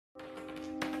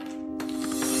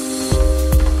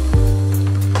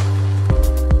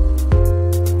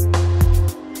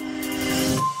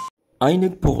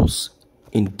Inec boss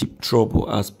in deep trouble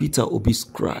as Peter Obi's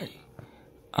cry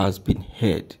has been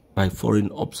heard by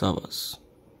foreign observers.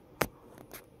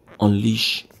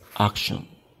 Unleash action.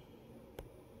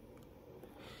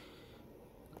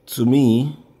 To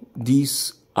me,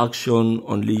 this action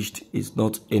unleashed is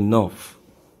not enough.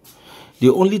 The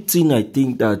only thing I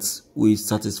think that will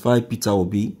satisfy Peter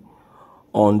Obi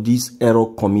on this error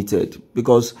committed,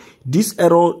 because this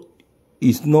error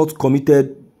is not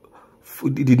committed,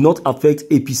 it did not affect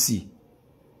APC,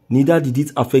 neither did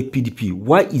it affect PDP.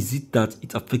 Why is it that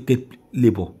it affected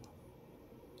Labour?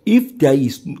 If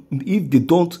they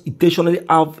don't intentionally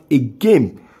have a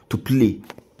game to play,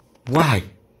 why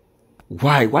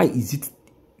is it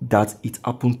that it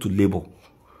happened to Labour?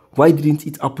 Why didn't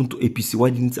it happen to APC?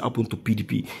 Why didn't it happen to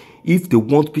PDP? If they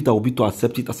want Peter Obi to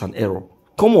accept it as an error,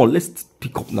 come on, let's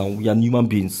pick up now. We are human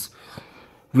beings.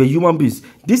 We are human beings.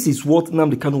 This is what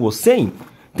Nnamdi Kanu was saying,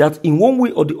 that in one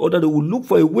way or the other, they will look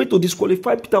for a way to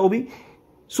disqualify Peter Obi.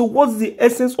 So what's the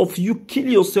essence of you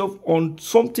killing yourself on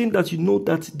something that you know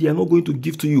that they are not going to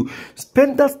give to you?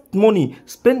 Spend that money,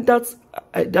 spend that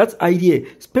idea,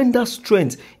 spend that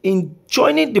strength in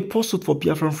joining the pursuit for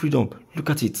Biafran freedom. Look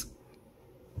at it.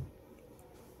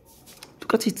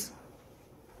 Look at it.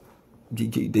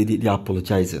 They are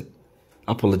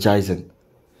apologizing.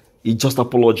 It's just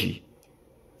apology.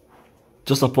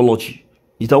 Just apology.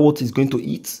 Is that what he's going to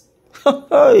eat?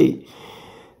 Hey,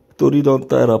 Tori don't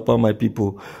tire apart, my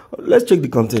people. Let's check the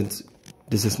content.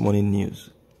 This is morning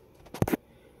news.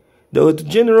 The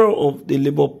General of the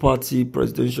Labour Party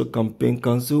Presidential Campaign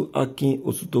Council, Akin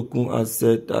Osutokun, has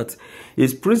said that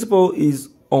his principal is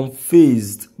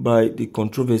unfazed by the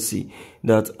controversy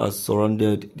that has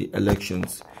surrounded the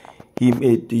elections. He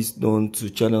made this known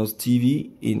to Channels TV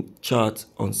in chat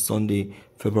on Sunday,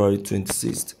 February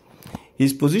 26th.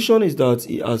 His position is that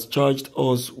he has charged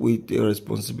us with the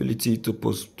responsibility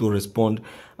to respond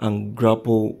and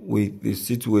grapple with the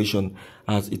situation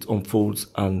as it unfolds,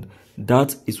 and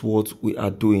that is what we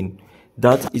are doing.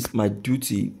 That is my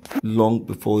duty long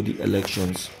before the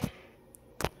elections.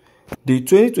 The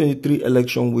 2023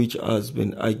 election, which has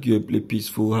been arguably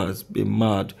peaceful, has been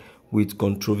marred with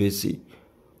controversy.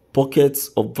 Pockets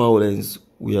of violence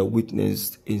were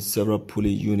witnessed in several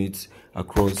polling units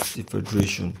across the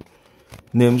Federation.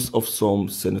 Names of some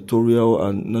senatorial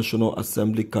and National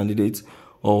Assembly candidates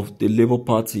of the Labour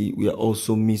Party were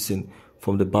also missing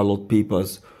from the ballot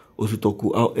papers.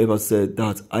 Osutoku, however, said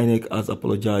that Inec has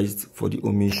apologized for the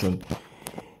omission.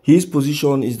 His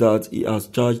position is that he has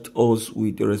charged us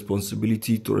with the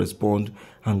responsibility to respond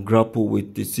and grapple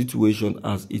with the situation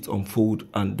as it unfolds,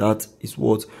 and that is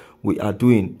what we are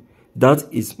doing. That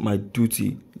is my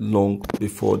duty long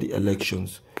before the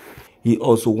elections. He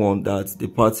also warned that the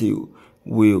party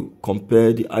will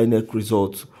compare the Inec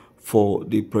results for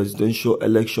the presidential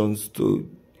elections to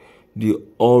the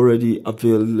already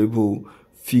available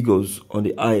figures on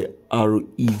the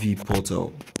IREV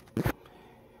portal.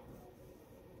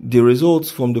 The results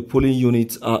from the polling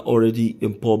units are already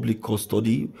in public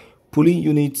custody, polling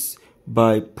units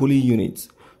by polling units.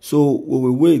 So we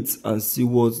will wait and see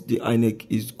what the Inec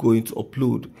is going to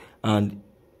upload, and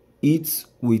it's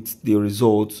with the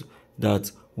results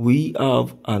that we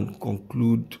have and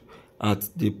conclude at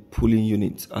the polling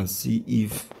unit and see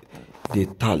if they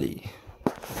tally.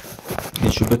 They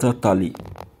should better tally.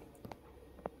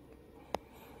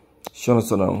 So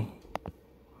now,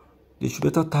 they should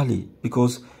better tally,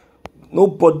 because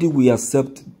nobody will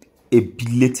accept a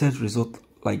belated result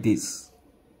like this.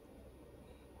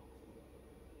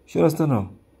 You understand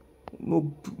now?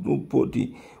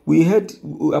 Nobody. We heard,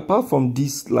 apart from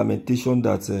this lamentation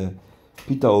that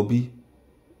Peter Obi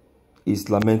is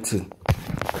lamenting,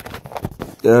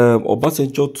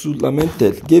 Obasanjo too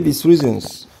lamented, gave his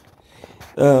reasons.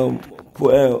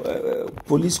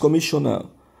 Police commissioner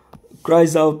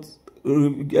cries out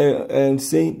and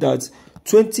saying that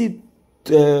 20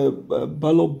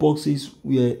 ballot boxes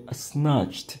were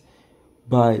snatched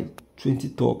by 20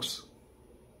 thugs.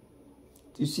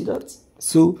 You see that?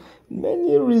 So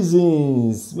many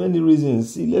reasons.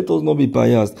 See, let us not be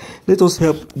biased. Let us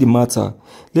help the matter.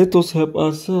 Let us help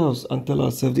ourselves and tell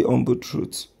ourselves the humble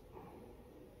truth.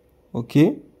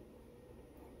 Okay?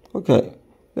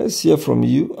 Let's hear from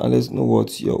you, and let's know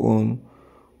what's your own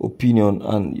opinion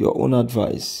and your own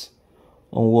advice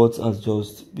on what has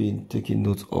just been taken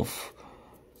note of.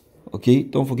 Okay?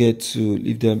 Don't forget to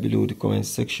leave them below the comment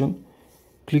section.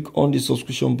 Click on the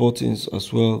subscription buttons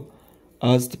as well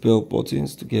as the bell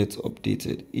buttons to get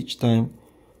updated each time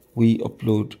we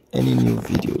upload any new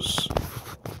videos.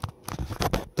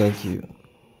 Thank you.